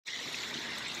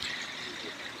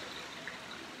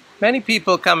Many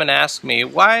people come and ask me,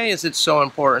 why is it so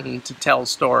important to tell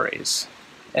stories?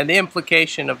 And the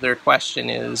implication of their question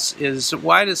is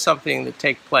why does something that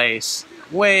takes place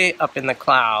way up in the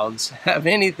clouds have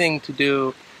anything to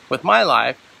do with my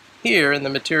life here in the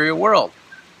material world?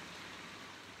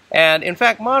 And in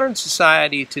fact, modern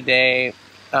society today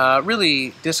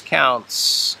really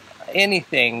discounts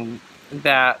anything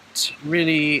that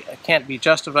really can't be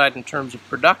justified in terms of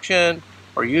production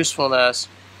or usefulness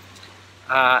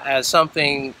as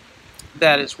something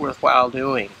that is worthwhile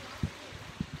doing.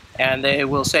 And they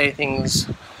will say things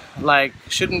like,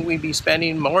 shouldn't we be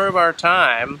spending more of our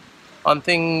time on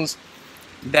things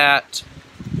that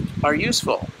are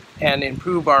useful and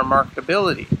improve our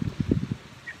marketability?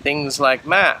 Things like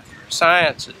math, or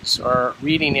sciences, or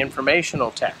reading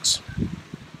informational texts.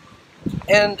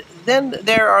 And then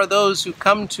there are those who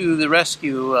come to the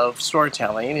rescue of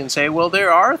storytelling and say, well,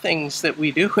 there are things that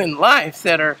we do in life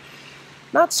that are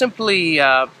not simply,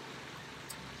 for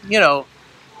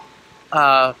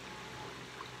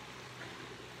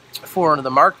the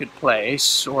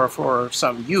marketplace or for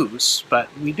some use, but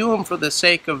we do them for the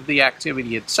sake of the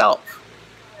activity itself.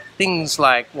 Things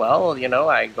like, well,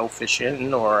 I go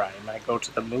fishing, or I might go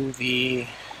to the movie,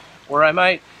 or I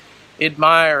might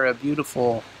admire a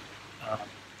beautiful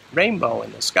rainbow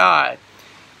in the sky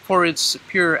for its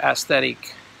pure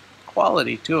aesthetic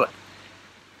quality to it.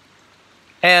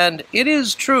 And it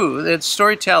is true that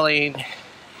storytelling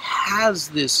has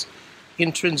this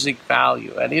intrinsic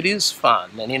value, and it is fun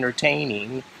and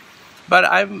entertaining, but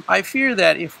I fear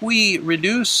that if we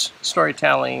reduce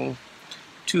storytelling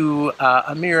to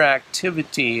a mere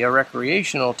activity, a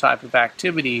recreational type of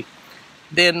activity,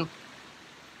 then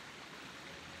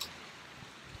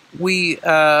we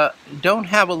don't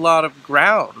have a lot of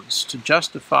grounds to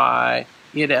justify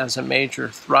it as a major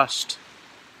thrust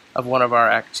of one of our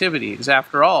activities.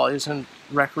 After all, isn't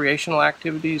recreational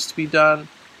activities to be done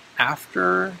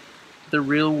after the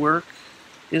real work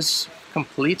is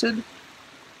completed,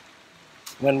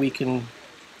 when we can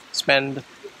spend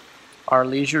our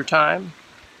leisure time?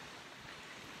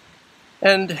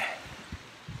 And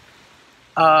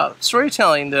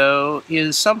storytelling, though,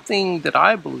 is something that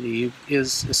I believe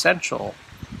is essential,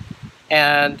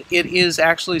 and it is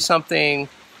actually something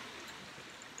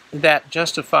that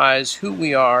justifies who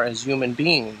we are as human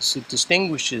beings. It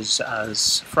distinguishes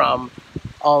us from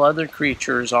all other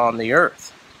creatures on the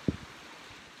earth.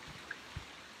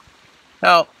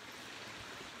 Now,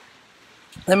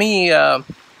 let me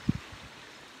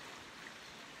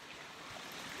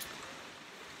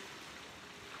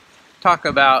talk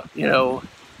about,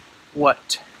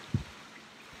 what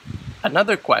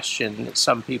another question that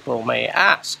some people may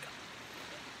ask.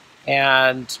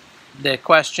 And the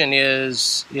question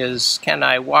is can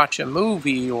I watch a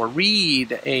movie or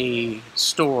read a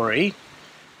story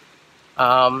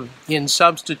in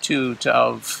substitute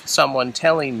of someone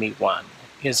telling me one?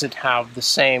 Does it have the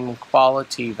same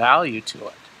quality value to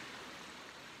it?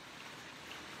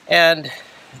 And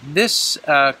this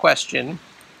question,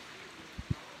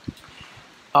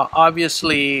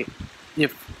 obviously,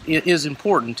 if it is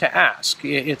important to ask.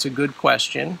 It's a good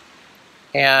question,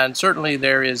 and certainly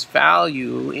there is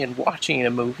value in watching a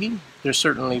movie. There's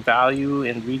certainly value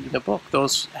in reading a book.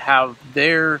 Those have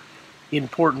their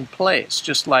important place,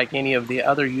 just like any of the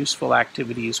other useful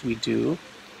activities we do,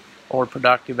 or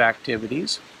productive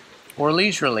activities, or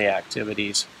leisurely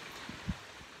activities.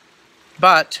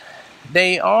 But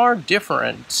they are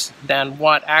different than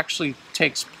what actually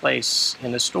takes place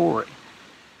in a story.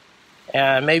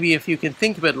 And maybe if you can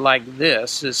think of it like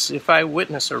this, is if I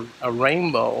witness a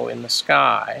rainbow in the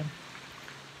sky,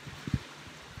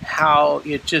 how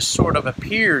it just sort of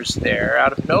appears there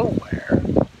out of nowhere,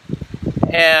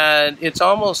 and it's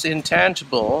almost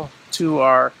intangible to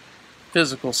our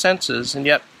physical senses, and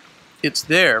yet it's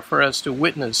there for us to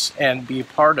witness and be a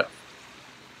part of.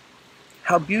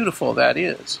 How beautiful that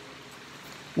is.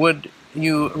 Would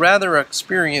you rather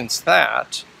experience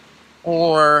that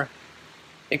or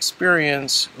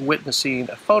experience witnessing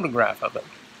a photograph of it?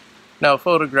 Now,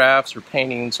 photographs or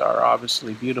paintings are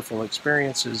obviously beautiful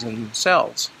experiences in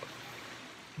themselves,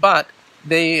 but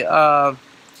they are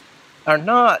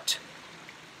not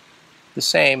the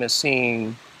same as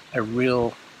seeing a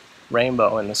real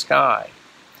rainbow in the sky.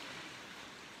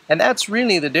 And that's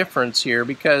really the difference here,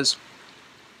 because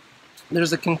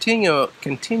there's a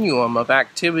continuum of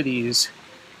activities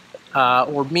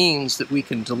or means that we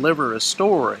can deliver a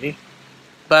story,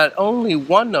 but only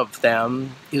one of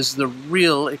them is the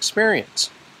real experience,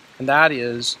 and that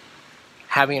is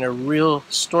having a real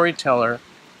storyteller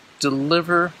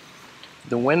deliver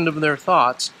the wind of their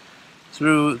thoughts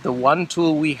through the one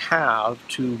tool we have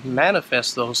to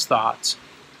manifest those thoughts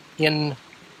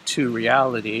into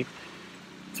reality,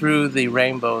 through the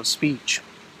rainbow of speech.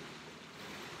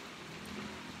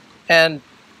 And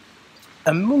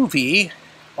a movie,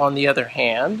 on the other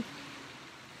hand,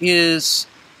 is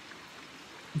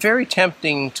very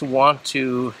tempting to want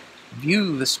to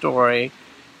view the story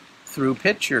through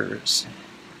pictures,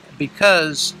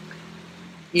 because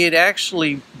it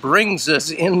actually brings us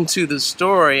into the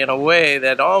story in a way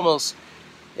that almost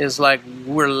is like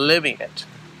we're living it.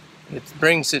 It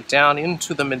brings it down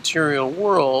into the material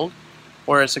world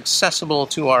where it's accessible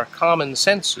to our common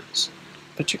senses,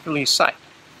 particularly sight.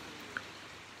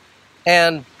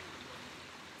 And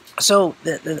so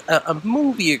a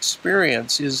movie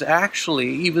experience is actually,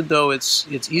 even though it's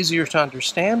easier to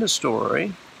understand a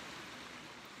story,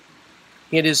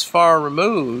 it is far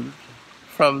removed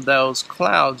from those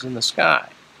clouds in the sky,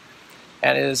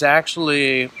 and it is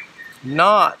actually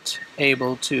not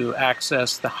able to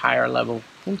access the higher level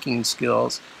thinking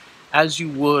skills as you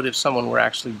would if someone were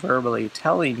actually verbally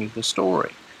telling you the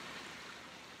story.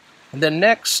 The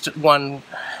next one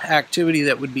activity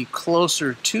that would be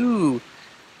closer to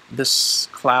this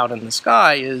cloud in the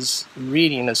sky is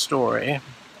reading a story,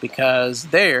 because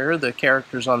there the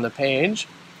characters on the page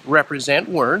represent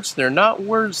words. They're not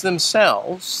words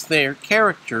themselves, they're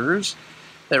characters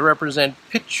that represent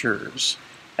pictures,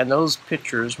 and those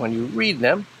pictures, when you read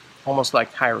them, almost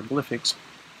like hieroglyphics,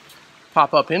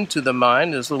 pop up into the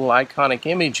mind as little iconic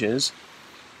images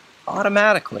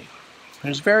automatically.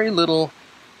 There's very little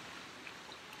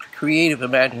creative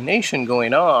imagination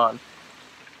going on.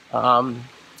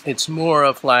 It's more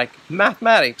of like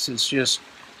mathematics. It's just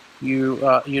you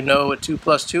know what 2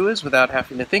 plus 2 is without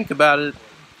having to think about it.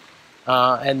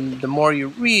 And the more you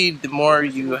read, the more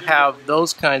you have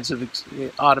those kinds of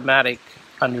automatic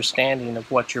understanding of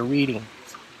what you're reading.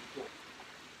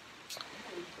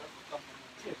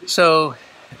 So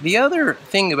the other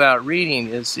thing about reading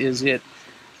is it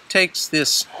takes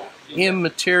this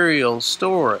immaterial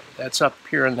story that's up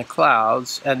here in the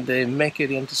clouds, and they make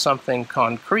it into something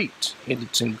concrete.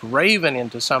 It's engraven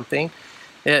into something.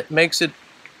 It makes it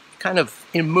kind of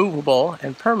immovable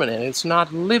and permanent. It's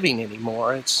not living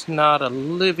anymore. It's not a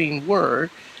living word.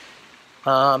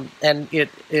 And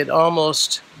it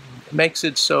almost makes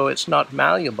it so it's not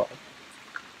malleable.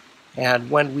 And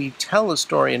when we tell a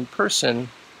story in person,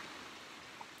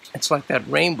 it's like that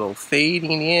rainbow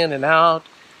fading in and out,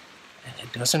 and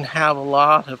it doesn't have a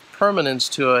lot of permanence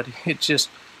to it. It just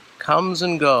comes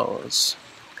and goes,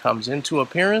 comes into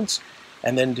appearance,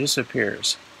 and then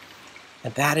disappears.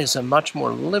 And that is a much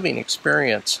more living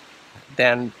experience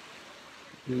than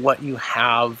what you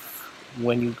have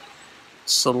when you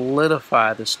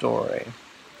solidify the story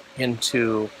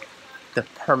into the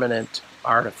permanent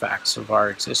artifacts of our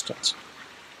existence.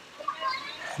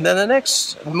 And then the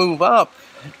next move up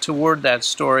toward that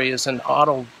story is an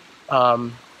auto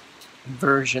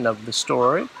version of the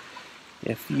story.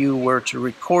 If you were to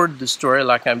record the story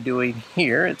like I'm doing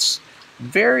here, it's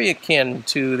very akin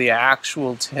to the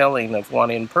actual telling of one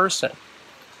in person.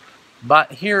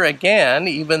 But here again,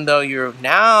 even though you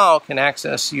now can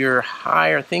access your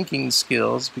higher thinking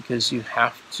skills, because you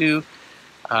have to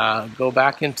go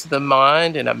back into the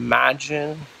mind and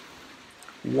imagine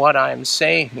what I'm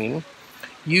saying,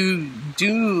 you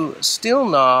do still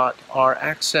not are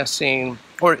accessing,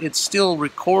 or it's still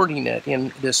recording it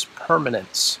in this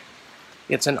permanence.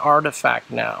 It's an artifact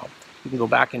now. You can go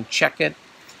back and check it.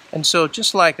 And so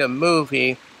just like a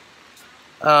movie,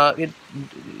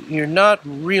 you're not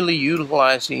really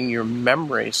utilizing your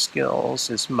memory skills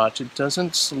as much. It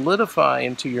doesn't solidify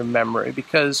into your memory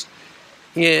because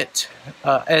it,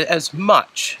 as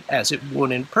much as it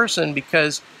would in person,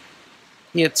 because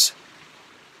it's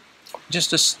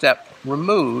just a step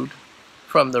removed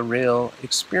from the real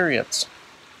experience.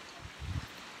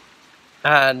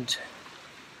 And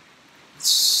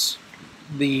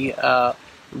the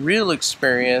real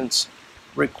experience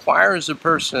requires a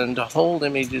person to hold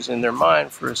images in their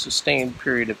mind for a sustained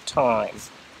period of time.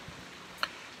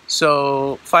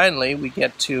 So finally, we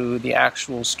get to the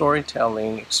actual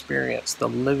storytelling experience, the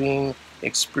living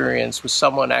experience with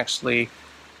someone actually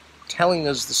telling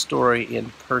us the story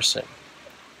in person.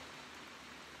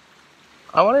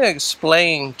 I want to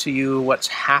explain to you what's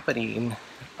happening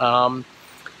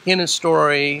in a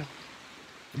story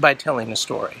by telling a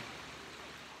story.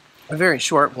 A very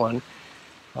short one.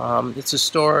 It's a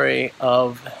story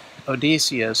of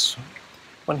Odysseus.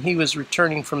 When he was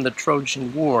returning from the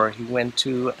Trojan War, he went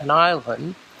to an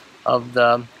island of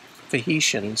the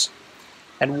Phaeacians.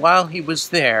 And while he was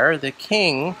there, the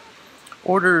king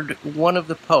ordered one of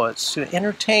the poets to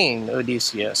entertain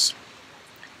Odysseus.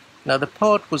 Now the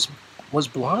poet was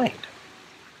blind.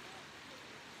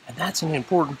 And that's an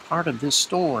important part of this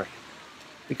story,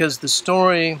 because the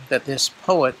story that this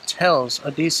poet tells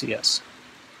Odysseus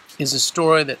is a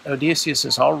story that Odysseus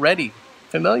is already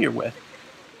familiar with.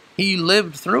 He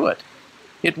lived through it.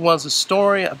 It was a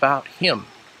story about him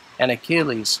and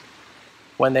Achilles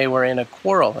when they were in a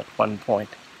quarrel at one point.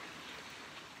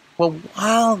 Well,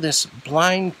 while this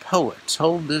blind poet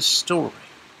told this story,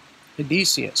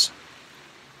 Odysseus,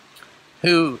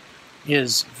 who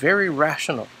is very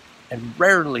rational and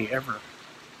rarely ever,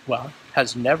 well,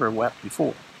 has never wept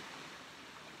before,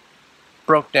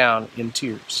 broke down in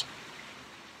tears.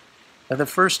 For the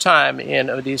first time in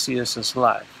Odysseus'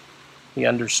 life, he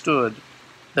understood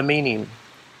the meaning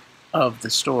of the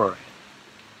story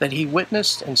that he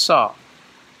witnessed and saw.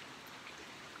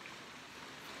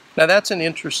 Now that's an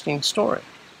interesting story,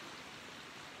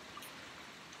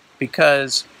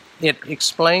 because it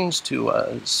explains to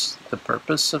us the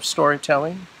purpose of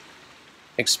storytelling,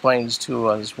 explains to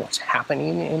us what's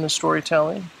happening in the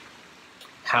storytelling,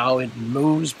 how it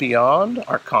moves beyond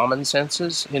our common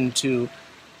senses into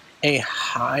a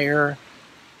higher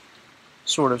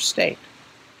sort of state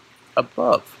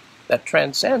above that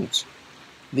transcends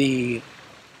the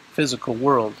physical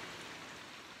world.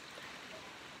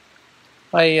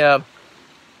 Let's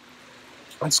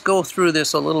go through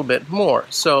this a little bit more.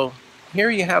 So here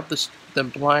you have the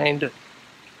blind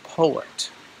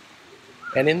poet.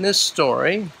 And in this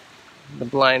story, the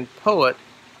blind poet,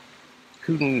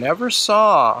 who never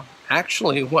saw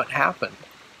actually what happened,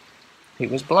 he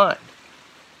was blind.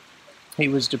 He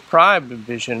was deprived of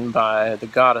vision by the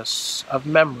goddess of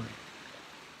memory.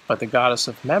 But the goddess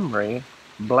of memory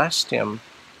blessed him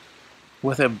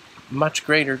with a much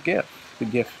greater gift, the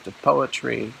gift of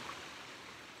poetry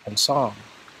and song.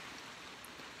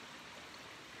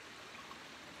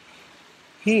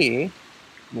 He,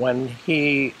 when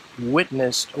he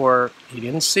witnessed, or he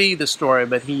didn't see the story,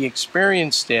 but he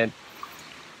experienced it,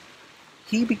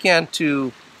 he began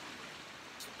to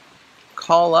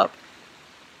call up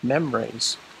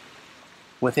memories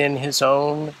within his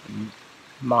own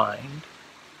mind,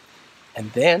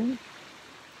 and then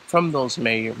from those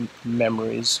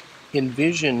memories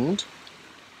envisioned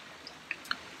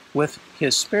with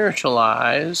his spiritual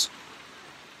eyes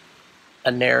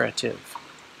a narrative,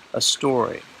 a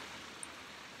story,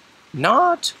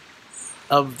 not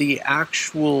of the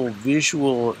actual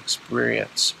visual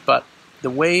experience, but the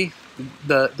way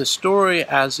the story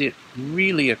as it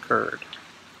really occurred.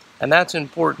 And that's an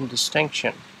important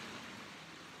distinction.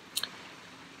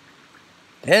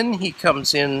 Then he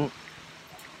comes in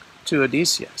to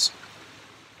Odysseus,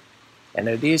 and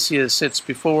Odysseus sits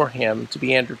before him to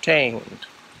be entertained.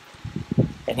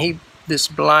 And this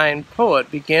blind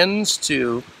poet begins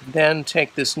to then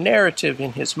take this narrative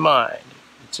in his mind.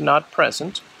 It's not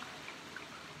present.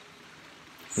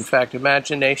 In fact,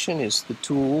 imagination is the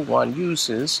tool one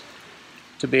uses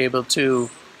to be able to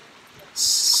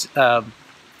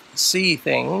see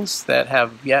things that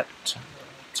have yet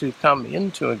to come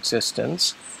into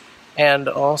existence, and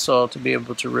also to be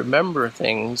able to remember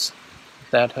things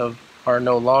that are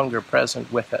no longer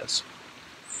present with us.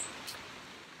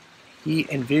 He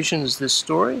envisions this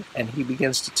story, and he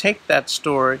begins to take that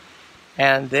story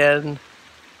and then,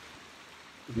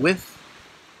 with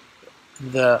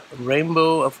the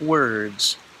rainbow of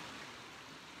words,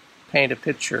 paint a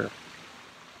picture.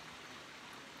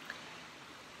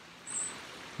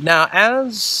 Now,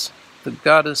 as the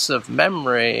goddess of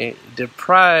memory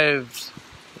deprived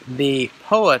the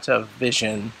poet of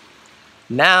vision,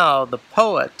 now the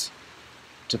poet,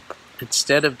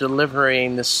 instead of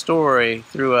delivering the story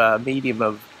through a medium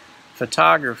of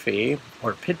photography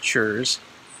or pictures,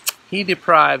 he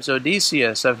deprives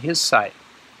Odysseus of his sight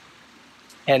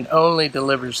and only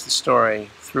delivers the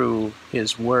story through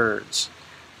his words.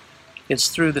 It's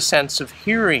through the sense of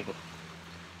hearing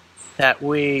that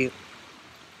we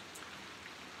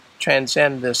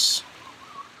transcend this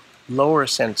lower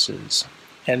senses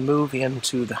and move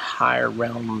into the higher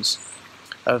realms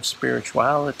of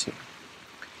spirituality,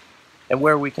 and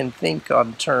where we can think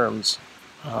on terms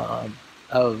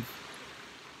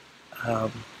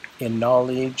in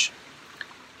knowledge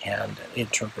and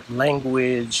interpret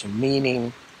language and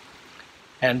meaning,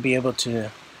 and be able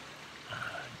to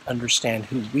understand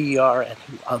who we are and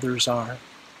who others are.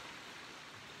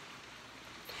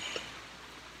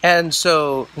 And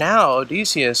so now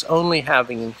Odysseus, only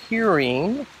having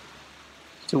hearing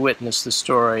to witness the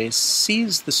story,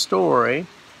 sees the story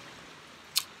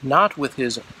not with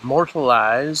his mortal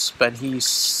eyes, but he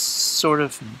sort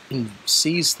of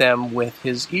sees them with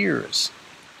his ears.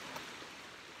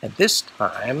 And this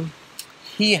time,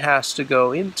 he has to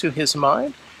go into his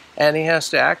mind and he has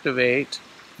to activate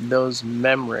those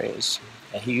memories.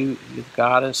 The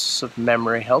goddess of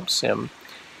memory helps him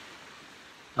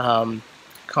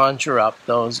conjure up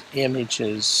those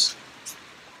images.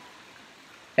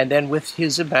 And then with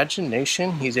his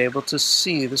imagination, he's able to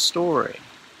see the story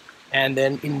and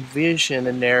then envision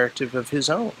a narrative of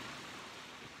his own.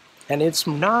 And it's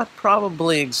not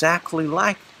probably exactly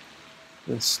like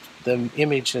the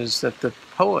images that the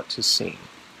poet has seen,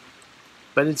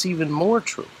 but it's even more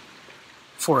true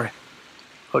for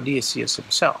Odysseus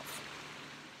himself.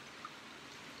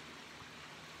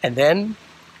 And then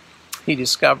he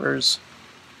discovers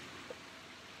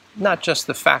not just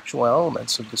the factual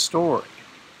elements of the story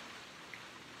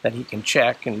that he can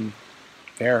check and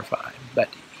verify, but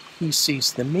he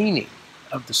sees the meaning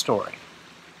of the story,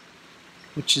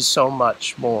 which is so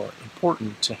much more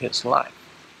important to his life.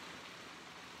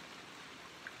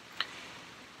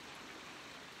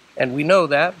 And we know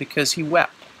that because he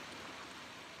wept,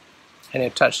 and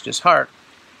it touched his heart.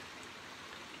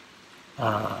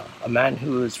 A man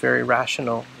who is very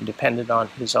rational and dependent on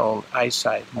his own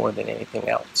eyesight more than anything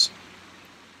else.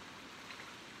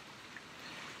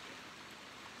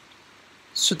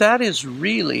 So that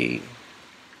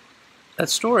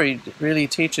story really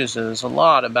teaches us a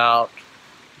lot about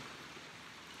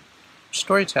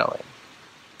storytelling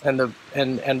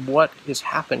and what is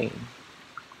happening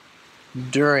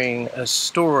during a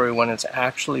story when it's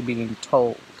actually being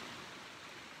told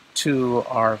to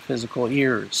our physical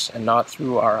ears and not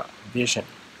through our vision.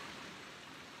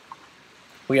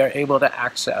 We are able to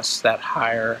access that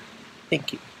higher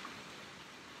thinking.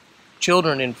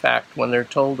 Children, in fact, when they're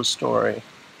told a story,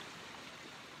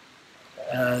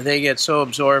 they get so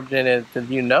absorbed in it that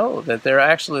you know that they're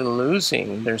actually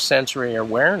losing their sensory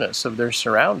awareness of their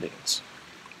surroundings,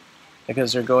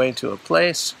 because they're going to a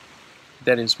place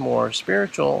that is more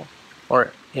spiritual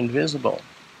or invisible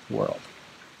world.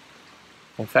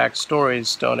 In fact,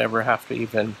 stories don't ever have to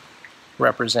even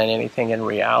represent anything in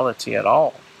reality at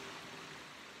all,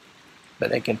 but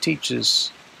they can teach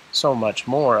us so much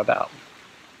more about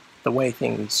the way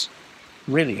things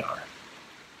really are.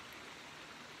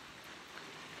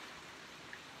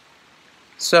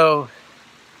 So,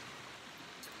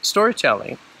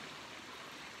 storytelling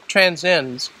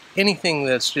transcends anything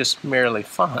that's just merely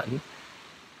fun.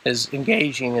 As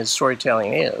engaging as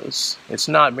storytelling is, it's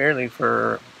not merely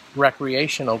for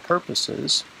recreational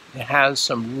purposes. It has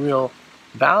some real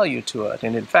value to it.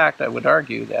 And in fact, I would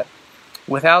argue that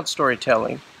without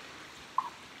storytelling,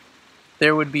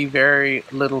 there would be very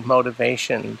little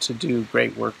motivation to do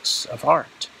great works of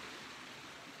art.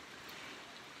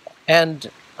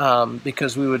 And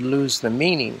because we would lose the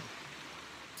meaning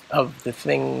of the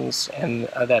things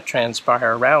that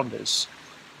transpire around us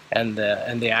and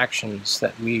the actions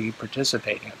that we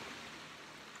participate in.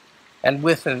 And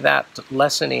with that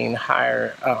lessening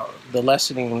the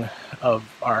lessening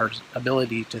of our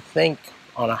ability to think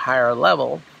on a higher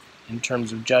level in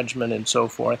terms of judgment and so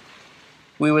forth,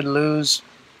 we would lose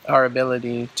our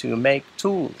ability to make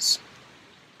tools,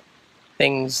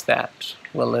 things that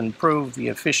will improve the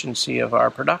efficiency of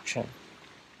our production.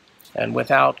 And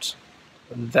without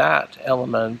that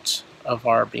element of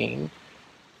our being,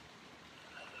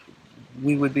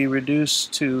 we would be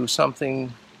reduced to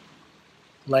something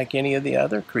like any of the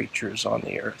other creatures on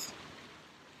the earth.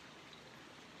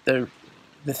 The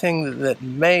thing that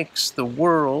makes the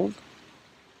world,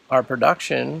 our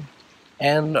production,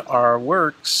 and our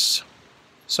works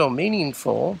so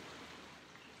meaningful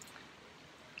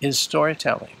is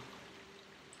storytelling.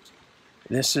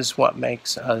 This is what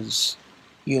makes us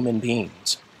human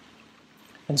beings.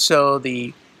 And so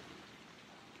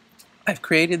I've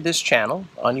created this channel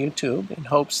on YouTube in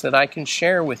hopes that I can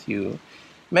share with you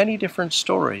many different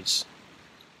stories.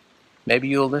 Maybe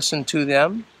you'll listen to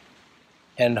them,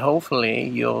 and hopefully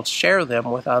you'll share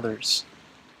them with others.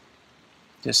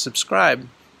 Just subscribe.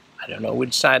 I don't know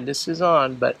which side this is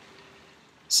on, but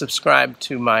subscribe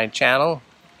to my channel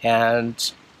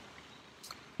and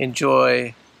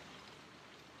enjoy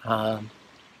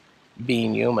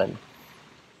being human.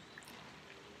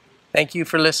 Thank you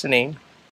for listening.